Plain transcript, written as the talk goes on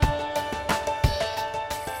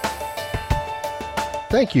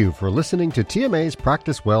Thank you for listening to TMA's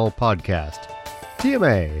Practice Well podcast.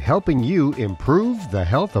 TMA, helping you improve the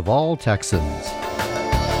health of all Texans.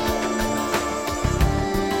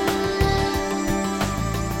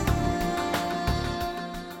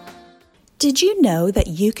 Did you know that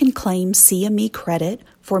you can claim CME credit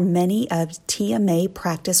for many of TMA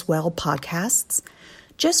Practice Well podcasts?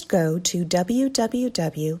 Just go to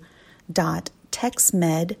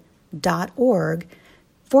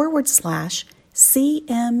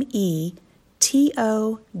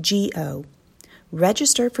www.texmed.org/CMETOGO.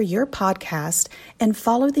 Register for your podcast and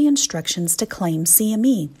follow the instructions to claim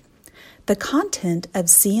CME. The content of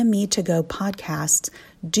CME To Go podcasts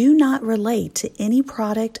do not relate to any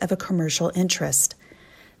product of a commercial interest.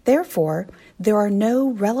 Therefore, there are no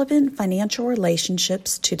relevant financial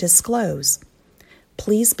relationships to disclose.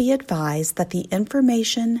 Please be advised that the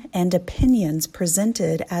information and opinions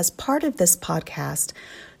presented as part of this podcast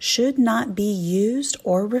should not be used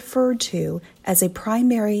or referred to as a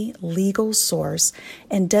primary legal source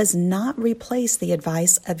and does not replace the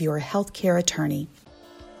advice of your healthcare attorney.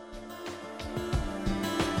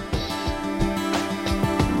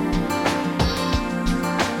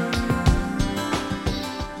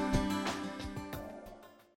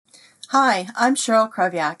 Hi, I'm Cheryl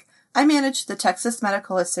Kraviak. I manage the Texas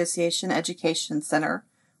Medical Association Education Center,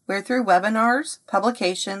 where through webinars,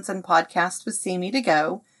 publications, and podcasts with CME To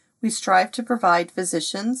Go, we strive to provide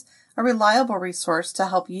physicians a reliable resource to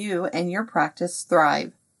help you and your practice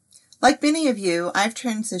thrive. Like many of you, I've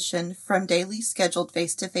transitioned from daily scheduled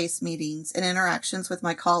face-to-face meetings and interactions with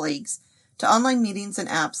my colleagues to online meetings and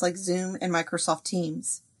apps like Zoom and Microsoft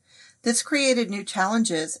Teams. This created new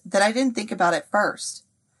challenges that I didn't think about at first.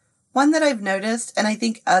 One that I've noticed, and I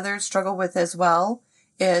think others struggle with as well,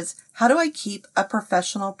 is how do I keep a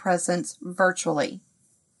professional presence virtually?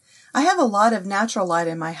 I have a lot of natural light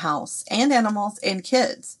in my house, and animals and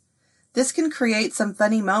kids. This can create some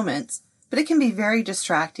funny moments, but it can be very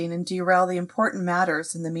distracting and derail the important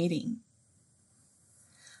matters in the meeting.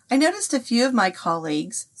 I noticed a few of my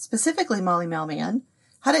colleagues, specifically Molly Mailman,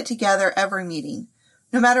 had it together every meeting,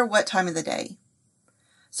 no matter what time of the day.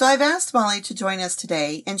 So I've asked Molly to join us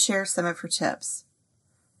today and share some of her tips.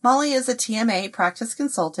 Molly is a TMA practice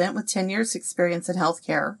consultant with 10 years experience in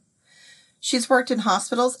healthcare. She's worked in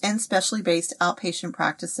hospitals and specially based outpatient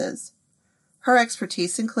practices. Her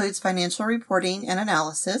expertise includes financial reporting and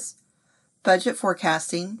analysis, budget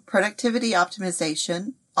forecasting, productivity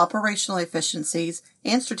optimization, operational efficiencies,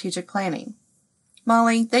 and strategic planning.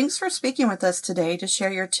 Molly, thanks for speaking with us today to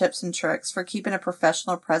share your tips and tricks for keeping a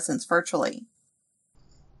professional presence virtually.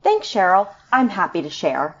 Thanks, Cheryl. I'm happy to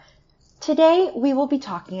share. Today, we will be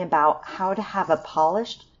talking about how to have a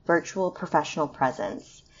polished virtual professional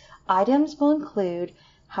presence. Items will include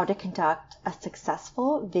how to conduct a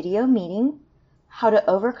successful video meeting, how to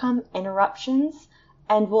overcome interruptions,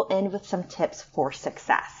 and we'll end with some tips for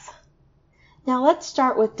success. Now, let's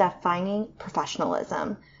start with defining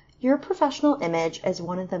professionalism. Your professional image is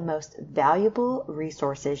one of the most valuable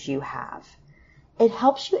resources you have. It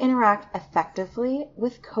helps you interact effectively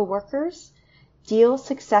with coworkers, deal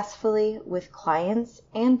successfully with clients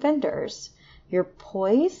and vendors. Your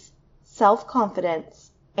poise,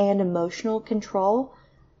 self-confidence, and emotional control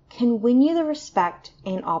can win you the respect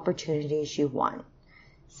and opportunities you want.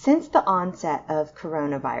 Since the onset of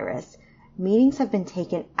coronavirus, meetings have been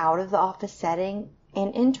taken out of the office setting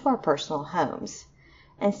and into our personal homes.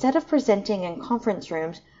 Instead of presenting in conference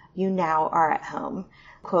rooms, you now are at home.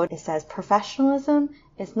 Quote, it says, professionalism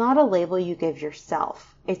is not a label you give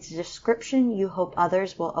yourself. It's a description you hope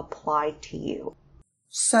others will apply to you.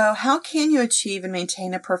 So how can you achieve and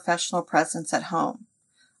maintain a professional presence at home?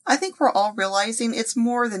 I think we're all realizing it's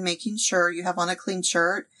more than making sure you have on a clean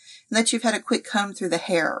shirt and that you've had a quick comb through the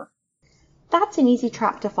hair. That's an easy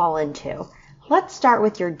trap to fall into. Let's start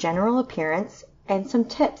with your general appearance and some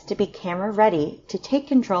tips to be camera ready to take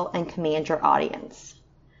control and command your audience.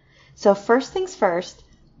 So first things first,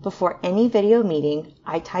 before any video meeting,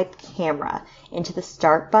 I type camera into the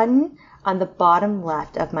start button on the bottom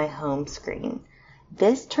left of my home screen.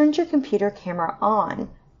 This turns your computer camera on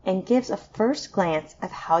and gives a first glance of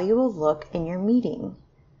how you will look in your meeting.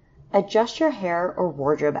 Adjust your hair or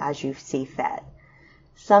wardrobe as you see fit.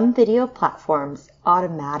 Some video platforms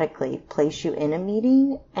automatically place you in a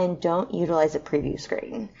meeting and don't utilize a preview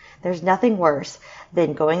screen. There's nothing worse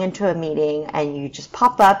than going into a meeting and you just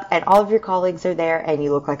pop up and all of your colleagues are there and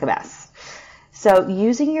you look like a mess. So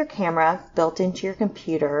using your camera built into your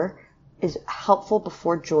computer is helpful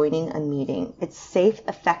before joining a meeting. It's a safe,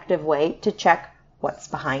 effective way to check what's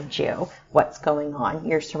behind you, what's going on,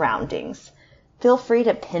 your surroundings. Feel free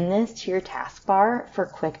to pin this to your taskbar for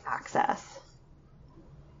quick access.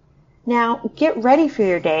 Now, get ready for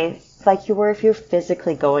your day like you were if you're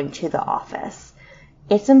physically going to the office.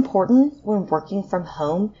 It's important when working from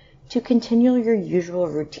home to continue your usual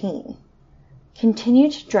routine. Continue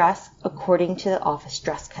to dress according to the office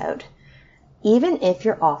dress code. Even if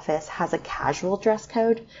your office has a casual dress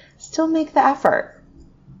code, still make the effort.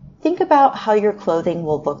 Think about how your clothing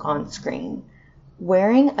will look on screen.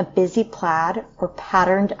 Wearing a busy plaid or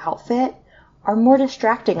patterned outfit are more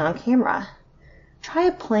distracting on camera. Try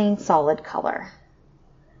a plain solid color.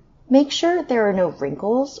 Make sure there are no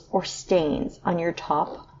wrinkles or stains on your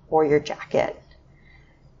top or your jacket.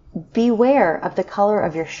 Beware of the color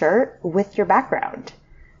of your shirt with your background.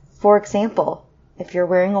 For example, if you're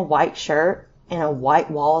wearing a white shirt and a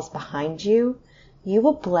white wall is behind you, you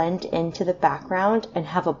will blend into the background and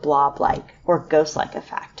have a blob-like or ghost-like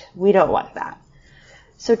effect. We don't want that.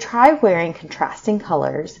 So try wearing contrasting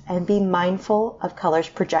colors and be mindful of colors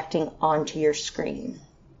projecting onto your screen.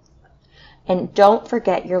 And don't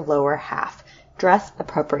forget your lower half. Dress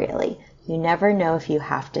appropriately. You never know if you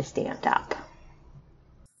have to stand up.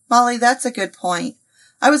 Molly, that's a good point.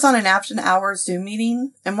 I was on an after-hour Zoom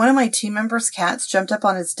meeting, and one of my team members' cats jumped up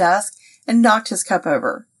on his desk and knocked his cup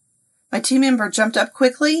over. My team member jumped up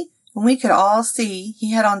quickly, and we could all see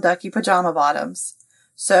he had on ducky pajama bottoms.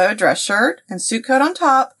 So, dress shirt and suit coat on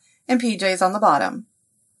top and PJs on the bottom.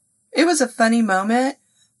 It was a funny moment,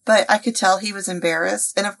 but I could tell he was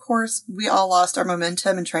embarrassed, and of course, we all lost our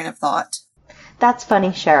momentum and train of thought. That's funny,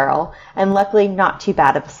 Cheryl, and luckily not too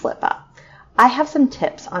bad of a slip-up. I have some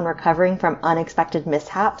tips on recovering from unexpected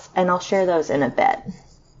mishaps, and I'll share those in a bit.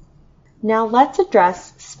 Now let's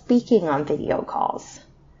address speaking on video calls.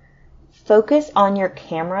 Focus on your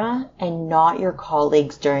camera and not your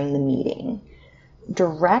colleagues during the meeting.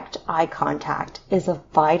 Direct eye contact is a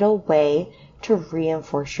vital way to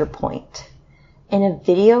reinforce your point. In a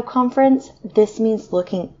video conference, this means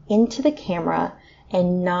looking into the camera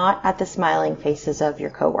and not at the smiling faces of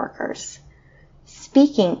your coworkers.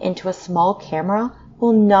 Speaking into a small camera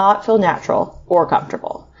will not feel natural or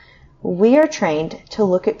comfortable. We are trained to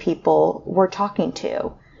look at people we're talking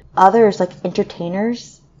to. Others, like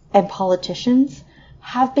entertainers and politicians,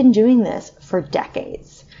 have been doing this for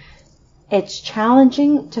decades. It's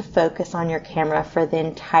challenging to focus on your camera for the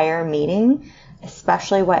entire meeting,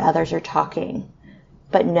 especially while others are talking.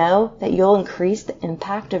 But know that you'll increase the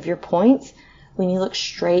impact of your points when you look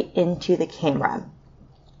straight into the camera.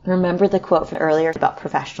 Remember the quote from earlier about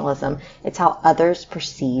professionalism. It's how others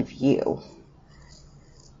perceive you.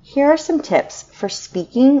 Here are some tips for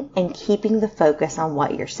speaking and keeping the focus on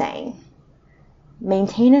what you're saying.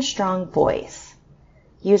 Maintain a strong voice.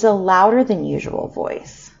 Use a louder than usual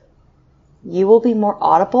voice. You will be more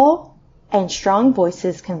audible, and strong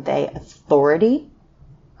voices convey authority,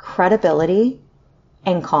 credibility,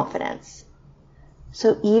 and confidence.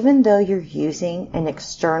 So even though you're using an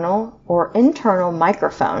external or internal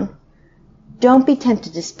microphone, don't be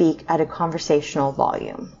tempted to speak at a conversational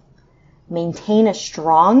volume. Maintain a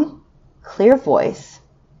strong, clear voice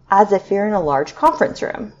as if you're in a large conference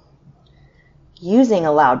room. Using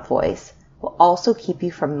a loud voice will also keep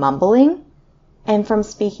you from mumbling and from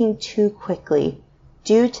speaking too quickly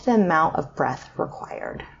due to the amount of breath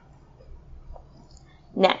required.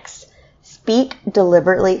 Next, speak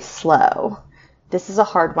deliberately slow. This is a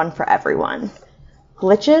hard one for everyone.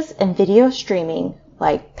 Glitches in video streaming,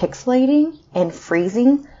 like pixelating and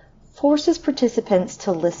freezing, forces participants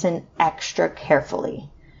to listen extra carefully.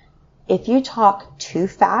 If you talk too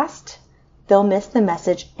fast, they'll miss the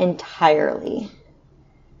message entirely.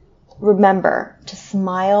 Remember to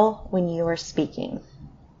smile when you are speaking.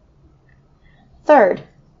 Third,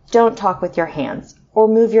 don't talk with your hands or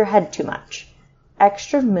move your head too much.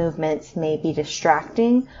 Extra movements may be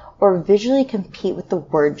distracting or visually compete with the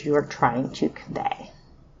words you are trying to convey.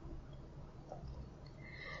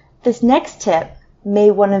 This next tip may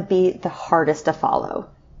want to be the hardest to follow.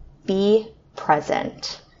 Be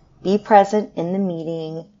present. Be present in the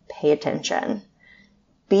meeting. Pay attention.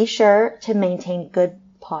 Be sure to maintain good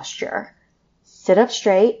posture. Sit up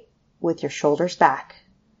straight with your shoulders back.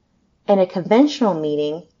 In a conventional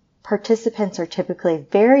meeting, participants are typically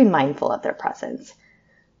very mindful of their presence.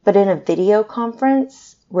 But in a video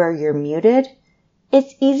conference where you're muted,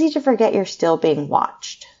 it's easy to forget you're still being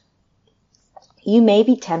watched. You may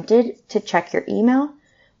be tempted to check your email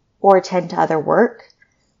or attend to other work,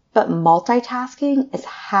 but multitasking is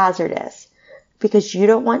hazardous because you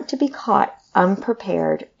don't want to be caught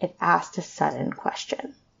unprepared if asked a sudden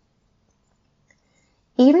question.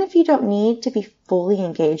 Even if you don't need to be fully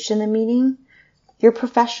engaged in the meeting, your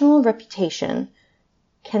professional reputation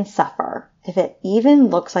can suffer if it even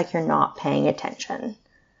looks like you're not paying attention.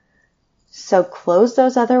 So close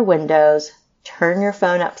those other windows, turn your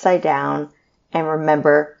phone upside down, and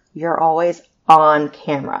remember, you're always on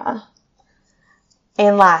camera.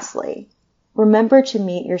 And lastly, remember to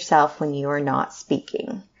mute yourself when you are not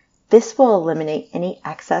speaking. This will eliminate any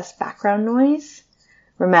excess background noise.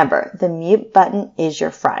 Remember, the mute button is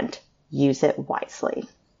your friend. Use it wisely.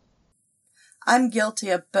 I'm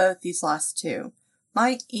guilty of both these last two.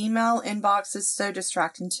 My email inbox is so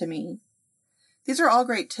distracting to me. These are all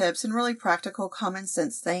great tips and really practical common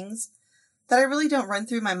sense things that I really don't run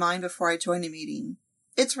through my mind before I join a meeting.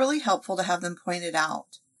 It's really helpful to have them pointed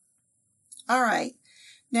out. All right,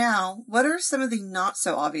 now what are some of the not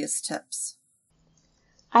so obvious tips?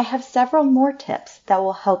 I have several more tips that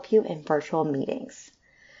will help you in virtual meetings.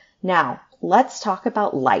 Now, let's talk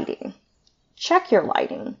about lighting. Check your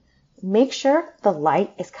lighting. Make sure the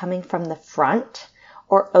light is coming from the front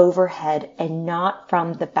or overhead and not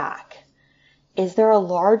from the back. Is there a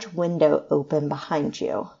large window open behind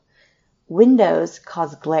you? Windows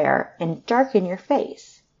cause glare and darken your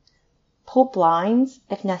face. Pull blinds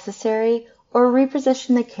if necessary or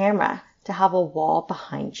reposition the camera to have a wall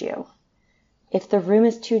behind you. If the room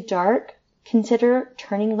is too dark, consider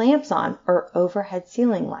turning lamps on or overhead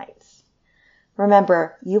ceiling lights.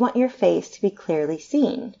 Remember, you want your face to be clearly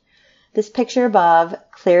seen. This picture above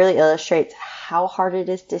clearly illustrates how hard it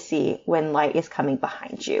is to see when light is coming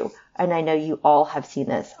behind you. And I know you all have seen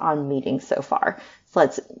this on meetings so far. So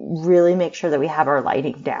let's really make sure that we have our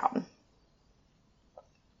lighting down.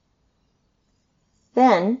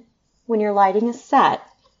 Then, when your lighting is set,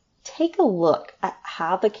 take a look at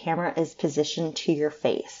how the camera is positioned to your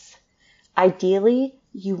face. Ideally,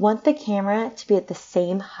 you want the camera to be at the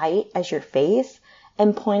same height as your face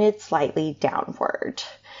and pointed slightly downward.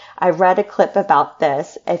 I read a clip about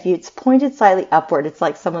this. If it's pointed slightly upward, it's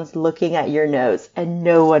like someone's looking at your nose, and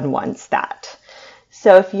no one wants that.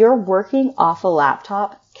 So if you're working off a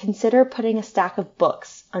laptop, consider putting a stack of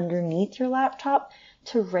books underneath your laptop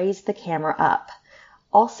to raise the camera up.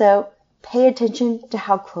 Also, pay attention to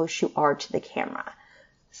how close you are to the camera.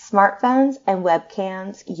 Smartphones and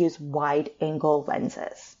webcams use wide-angle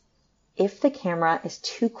lenses. If the camera is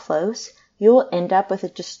too close, you will end up with a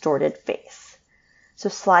distorted face. So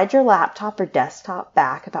slide your laptop or desktop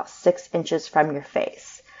back about 6 inches from your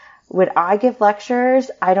face. When I give lectures,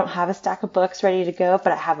 I don't have a stack of books ready to go,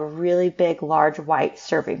 but I have a really big, large white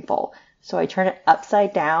serving bowl. So I turn it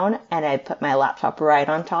upside down and I put my laptop right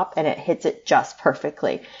on top and it hits it just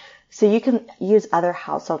perfectly. So you can use other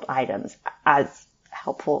household items as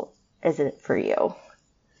helpful as it for you.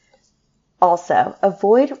 Also,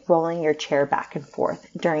 avoid rolling your chair back and forth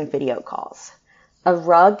during video calls. A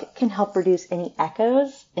rug can help reduce any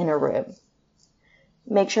echoes in a room.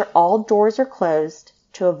 Make sure all doors are closed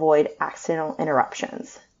to avoid accidental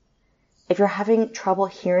interruptions. If you're having trouble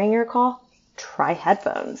hearing your call, try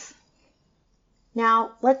headphones.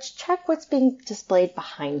 Now, let's check what's being displayed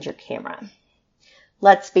behind your camera.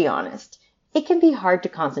 Let's be honest, it can be hard to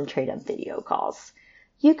concentrate on video calls.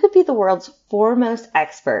 You could be the world's foremost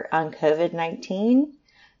expert on COVID-19.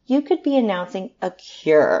 You could be announcing a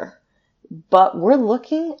cure. But we're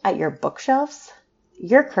looking at your bookshelves,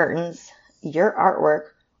 your curtains, your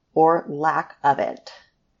artwork, or lack of it.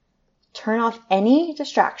 Turn off any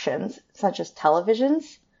distractions, such as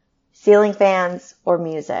televisions, ceiling fans, or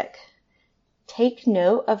music. Take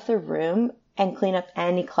note of the room and clean up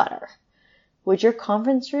any clutter. Would your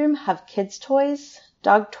conference room have kids' toys,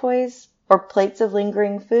 dog toys, or plates of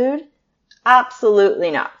lingering food?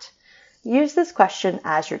 Absolutely not. Use this question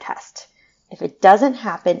as your test. If it doesn't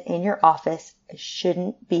happen in your office, it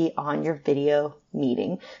shouldn't be on your video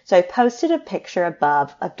meeting. So I posted a picture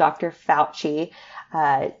above of Dr. Fauci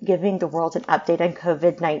giving the world an update on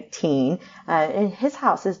COVID-19. And his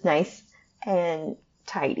house is nice and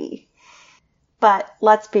tidy. But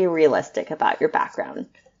let's be realistic about your background.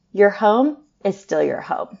 Your home is still your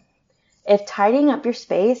home. If tidying up your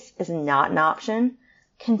space is not an option,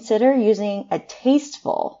 consider using a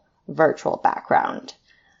tasteful virtual background.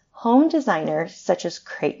 Home designers such as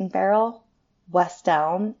Crate & Barrel, West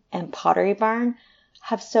Elm, and Pottery Barn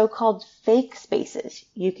have so-called fake spaces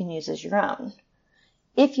you can use as your own.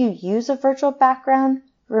 If you use a virtual background,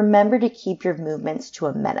 remember to keep your movements to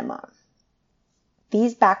a minimum.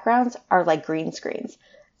 These backgrounds are like green screens,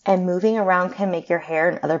 and moving around can make your hair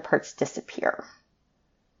and other parts disappear.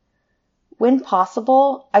 When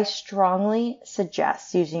possible, I strongly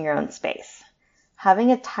suggest using your own space.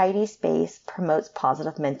 Having a tidy space promotes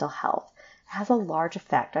positive mental health. It has a large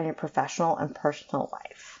effect on your professional and personal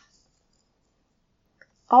life.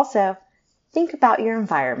 Also, think about your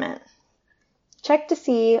environment. Check to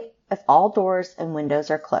see if all doors and windows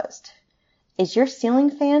are closed. Is your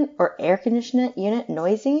ceiling fan or air conditioning unit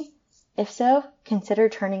noisy? If so, consider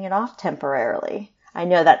turning it off temporarily. I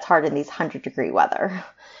know that's hard in these 100-degree weather.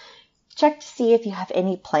 Check to see if you have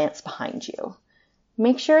any plants behind you.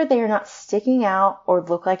 Make sure they are not sticking out or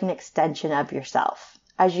look like an extension of yourself.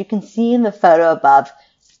 As you can see in the photo above,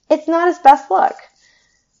 it's not his best look.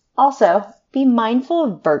 Also, be mindful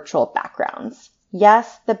of virtual backgrounds.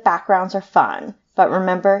 Yes, the backgrounds are fun, but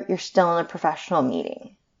remember, you're still in a professional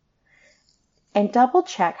meeting. And double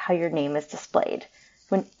check how your name is displayed.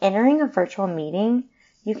 When entering a virtual meeting,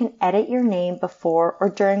 you can edit your name before or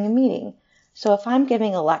during a meeting. So if I'm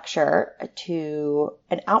giving a lecture to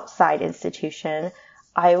an outside institution,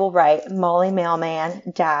 I will write Molly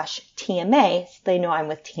Mailman -TMA so they know I'm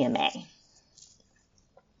with TMA.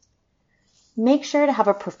 Make sure to have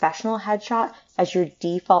a professional headshot as your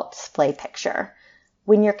default display picture.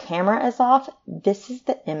 When your camera is off, this is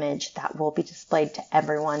the image that will be displayed to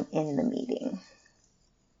everyone in the meeting.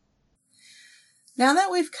 Now that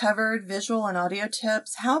we've covered visual and audio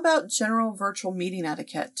tips, how about general virtual meeting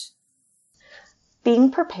etiquette? Being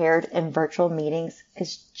prepared in virtual meetings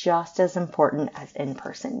is just as important as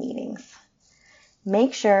in-person meetings.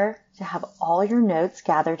 Make sure to have all your notes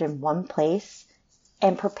gathered in one place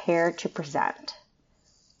and prepared to present.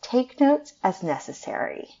 Take notes as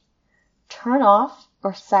necessary. Turn off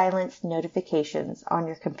or silence notifications on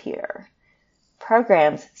your computer.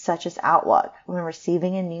 Programs such as Outlook, when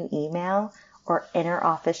receiving a new email, or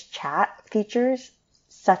inter-office chat features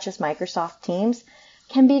such as Microsoft Teams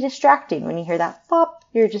can be distracting when you hear that pop,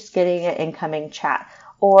 you're just getting an incoming chat.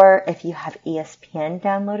 Or if you have ESPN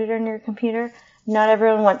downloaded on your computer, not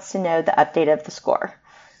everyone wants to know the update of the score.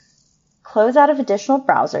 Close out of additional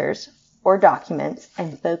browsers or documents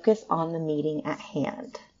and focus on the meeting at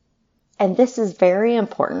hand. And this is very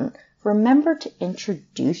important. Remember to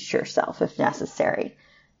introduce yourself if necessary.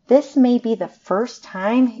 This may be the first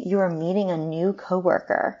time you are meeting a new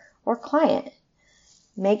coworker or client.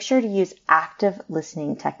 Make sure to use active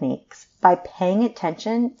listening techniques by paying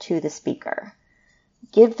attention to the speaker.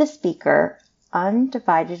 Give the speaker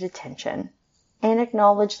undivided attention and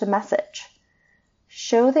acknowledge the message.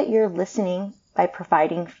 Show that you're listening by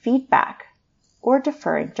providing feedback or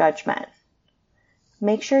deferring judgment.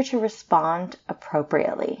 Make sure to respond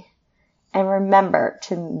appropriately. And remember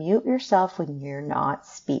to mute yourself when you're not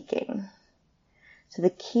speaking. So the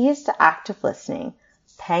key is to active listening,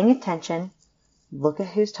 paying attention, look at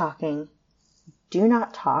who's talking, do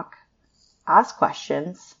not talk, ask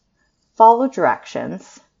questions, follow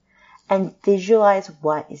directions, and visualize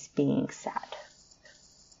what is being said.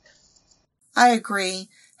 I agree.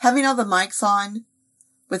 Having all the mics on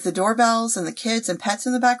with the doorbells and the kids and pets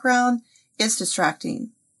in the background is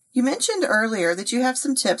distracting. You mentioned earlier that you have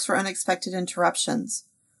some tips for unexpected interruptions.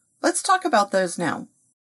 Let's talk about those now.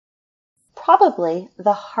 Probably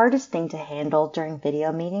the hardest thing to handle during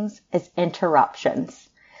video meetings is interruptions.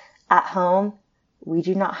 At home, we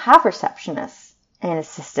do not have receptionists and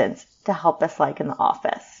assistants to help us like in the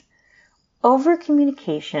office.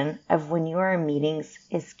 Over-communication of when you are in meetings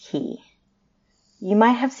is key. You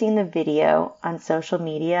might have seen the video on social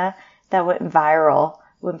media that went viral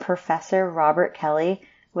when Professor Robert Kelly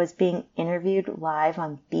was being interviewed live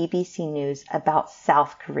on BBC News about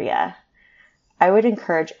South Korea. I would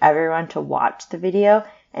encourage everyone to watch the video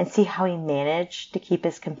and see how he managed to keep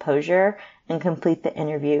his composure and complete the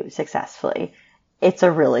interview successfully. It's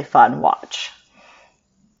a really fun watch.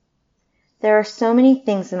 There are so many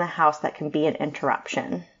things in the house that can be an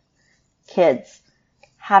interruption. Kids.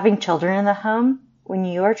 Having children in the home when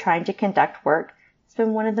you are trying to conduct work has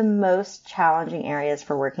been one of the most challenging areas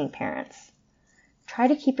for working parents. Try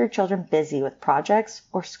to keep your children busy with projects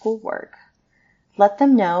or schoolwork. Let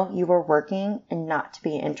them know you are working and not to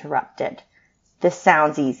be interrupted. This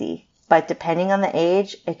sounds easy, but depending on the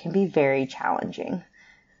age, it can be very challenging.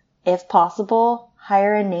 If possible,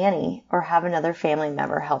 hire a nanny or have another family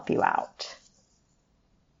member help you out.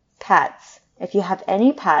 Pets. If you have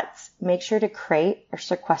any pets, make sure to crate or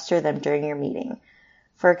sequester them during your meeting.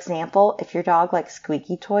 For example, if your dog likes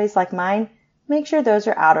squeaky toys like mine, make sure those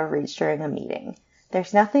are out of reach during a meeting.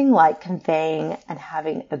 There's nothing like conveying and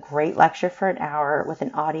having a great lecture for an hour with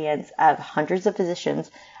an audience of hundreds of physicians,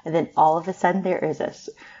 and then all of a sudden there is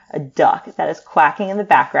a duck that is quacking in the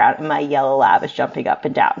background and my yellow lab is jumping up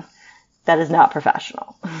and down. That is not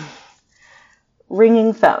professional.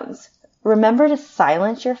 Ringing phones. Remember to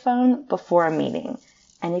silence your phone before a meeting.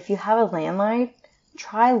 And if you have a landline,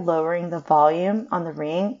 try lowering the volume on the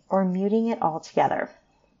ring or muting it altogether.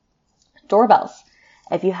 Doorbells.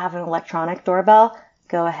 If you have an electronic doorbell,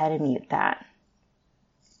 go ahead and mute that.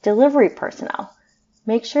 Delivery personnel.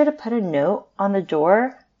 Make sure to put a note on the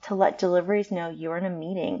door to let deliveries know you're in a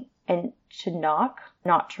meeting and to knock,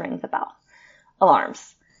 not to ring the bell.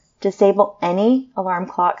 Alarms. Disable any alarm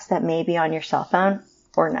clocks that may be on your cell phone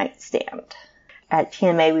or nightstand. At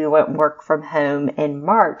TMA, we went work from home in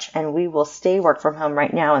March, and we will stay work from home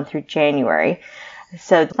right now and through January.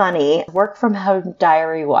 So funny, work from home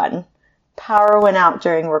diary 1. Power went out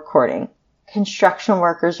during recording. Construction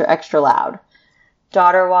workers are extra loud.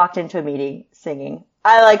 Daughter walked into a meeting singing,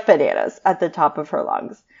 "I like bananas," at the top of her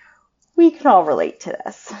lungs. We can all relate to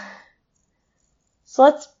this. So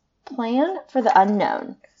let's plan for the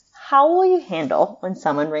unknown. How will you handle when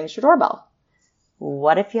someone rings your doorbell?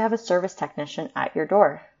 What if you have a service technician at your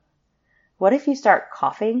door? What if you start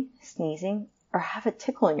coughing, sneezing, or have a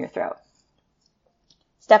tickle in your throat?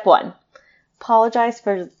 Step 1, apologize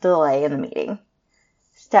for the delay in the meeting.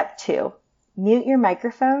 Step 2, mute your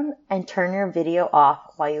microphone and turn your video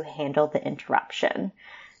off while you handle the interruption.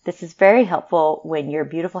 This is very helpful when your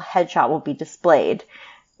beautiful headshot will be displayed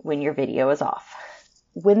when your video is off.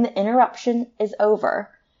 When the interruption is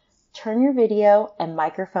over, turn your video and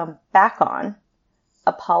microphone back on,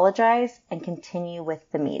 apologize, and continue with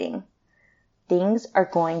the meeting. Things are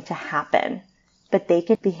going to happen, but they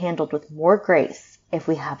can be handled with more grace if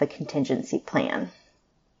we have a contingency plan.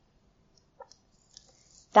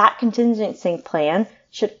 That contingency plan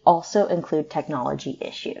should also include technology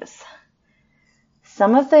issues.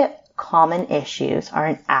 Some of the common issues are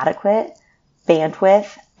inadequate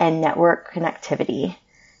bandwidth and network connectivity.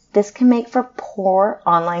 This can make for poor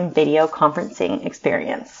online video conferencing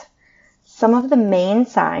experience. Some of the main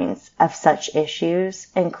signs of such issues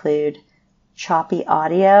include choppy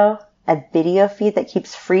audio, a video feed that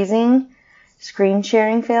keeps freezing, screen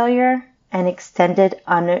sharing failure, and extended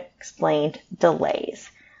unexplained delays.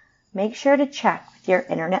 Make sure to check with your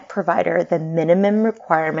internet provider the minimum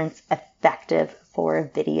requirements effective for a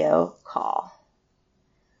video call.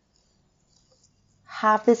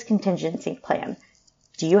 Have this contingency plan.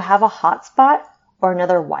 Do you have a hotspot or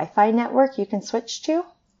another Wi-Fi network you can switch to?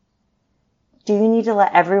 Do you need to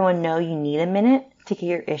let everyone know you need a minute to get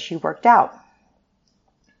your issue worked out?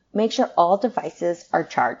 Make sure all devices are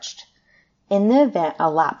charged. In the event a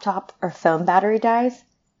laptop or phone battery dies,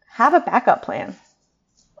 have a backup plan.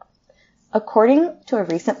 According to a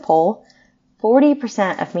recent poll,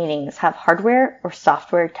 40% of meetings have hardware or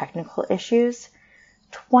software technical issues.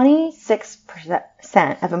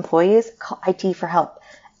 26% of employees call IT for help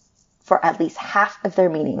for at least half of their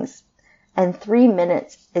meetings, and 3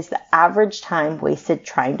 minutes is the average time wasted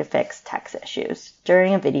trying to fix tech issues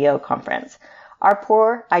during a video conference. Our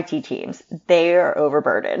poor IT teams, they are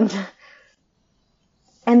overburdened.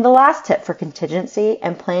 And the last tip for contingency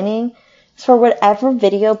and planning is for whatever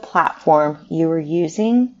video platform you are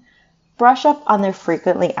using, brush up on their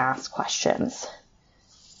frequently asked questions.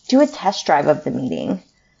 Do a test drive of the meeting.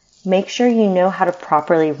 Make sure you know how to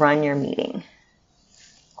properly run your meeting.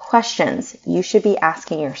 Questions you should be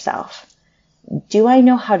asking yourself. Do I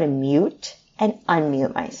know how to mute and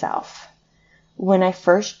unmute myself? When I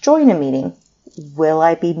first join a meeting, will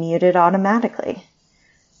I be muted automatically?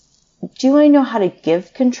 Do I know how to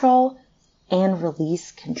give control and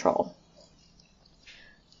release control?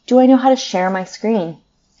 Do I know how to share my screen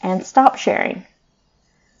and stop sharing?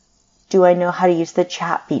 Do I know how to use the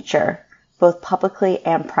chat feature, both publicly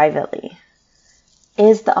and privately?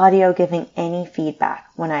 Is the audio giving any feedback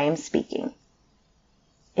when I am speaking?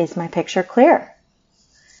 Is my picture clear?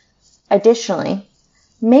 Additionally,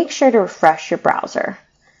 make sure to refresh your browser.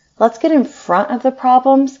 Let's get in front of the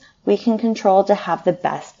problems we can control to have the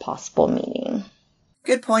best possible meeting.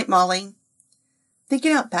 Good point, Molly.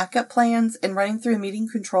 Thinking out backup plans and running through meeting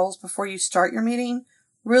controls before you start your meeting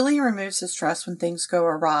really removes the stress when things go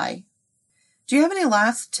awry. Do you have any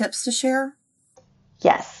last tips to share?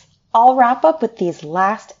 Yes, I'll wrap up with these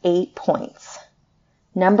last 8 points.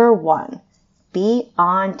 Number 1, be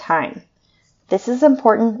on time. This is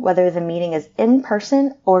important whether the meeting is in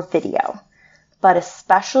person or video, but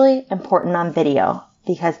especially important on video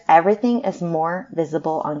because everything is more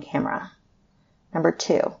visible on camera. Number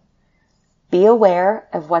 2, be aware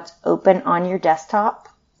of what's open on your desktop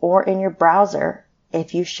or in your browser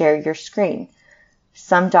if you share your screen.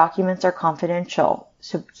 Some documents are confidential,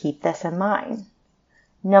 so keep this in mind.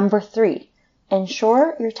 Number 3,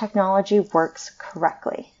 ensure your technology works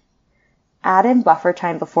correctly. Add in buffer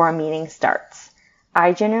time before a meeting starts.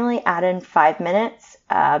 I generally add in 5 minutes,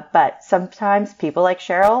 but sometimes people like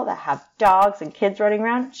Cheryl that have dogs and kids running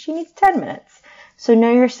around, she needs 10 minutes. So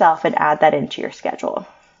know yourself and add that into your schedule.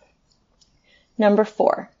 Number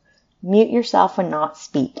 4, mute yourself when not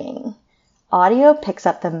speaking. Audio picks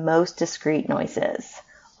up the most discrete noises.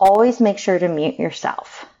 Always make sure to mute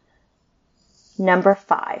yourself. Number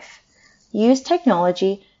 5, use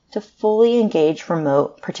technology to fully engage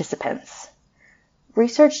remote participants.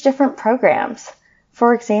 Research different programs.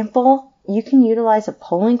 For example, you can utilize a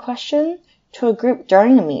polling question to a group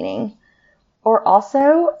during a meeting. Or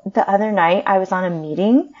also, the other night I was on a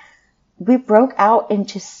meeting, we broke out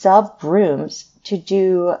into sub-rooms to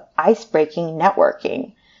do ice-breaking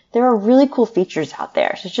networking. There are really cool features out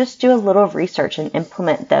there, so just do a little research and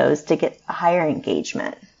implement those to get higher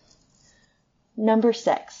engagement. Number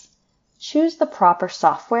 6, choose the proper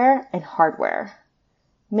software and hardware.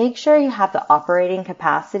 Make sure you have the operating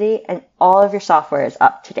capacity and all of your software is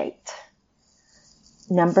up to date.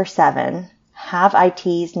 Number 7, have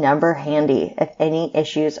IT's number handy if any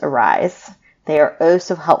issues arise. They are oh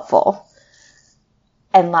so helpful.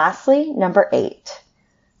 And lastly, number 8,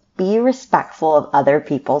 be respectful of other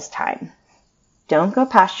people's time. Don't go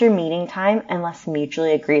past your meeting time unless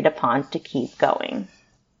mutually agreed upon to keep going.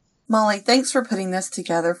 Molly, thanks for putting this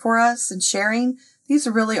together for us and sharing. These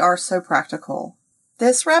really are so practical.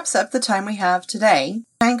 This wraps up the time we have today.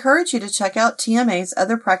 I encourage you to check out TMA's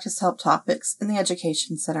other practice help topics in the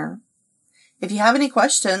Education Center. If you have any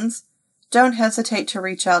questions, don't hesitate to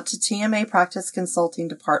reach out to TMA Practice Consulting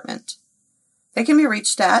Department. They can be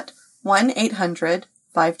reached at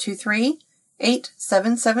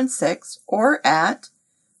 1-800-523-8776 or at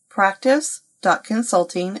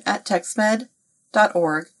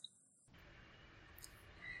practice.consulting@texmed.org.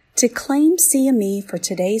 To claim CME for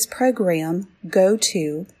today's program, go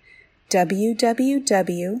to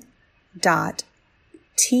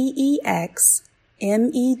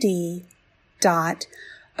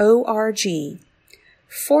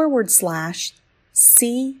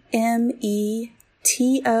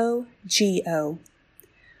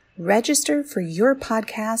Register for your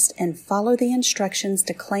podcast and follow the instructions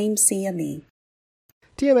to claim CME.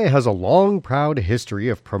 TMA has a long, proud history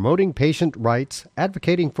of promoting patient rights,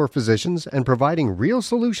 advocating for physicians, and providing real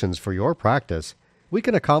solutions for your practice. We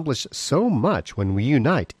can accomplish so much when we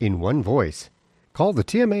unite in one voice. Call the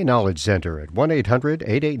TMA Knowledge Center at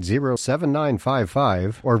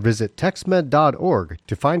 1-800-880-7955 or visit texmed.org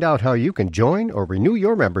to find out how you can join or renew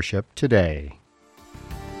your membership today.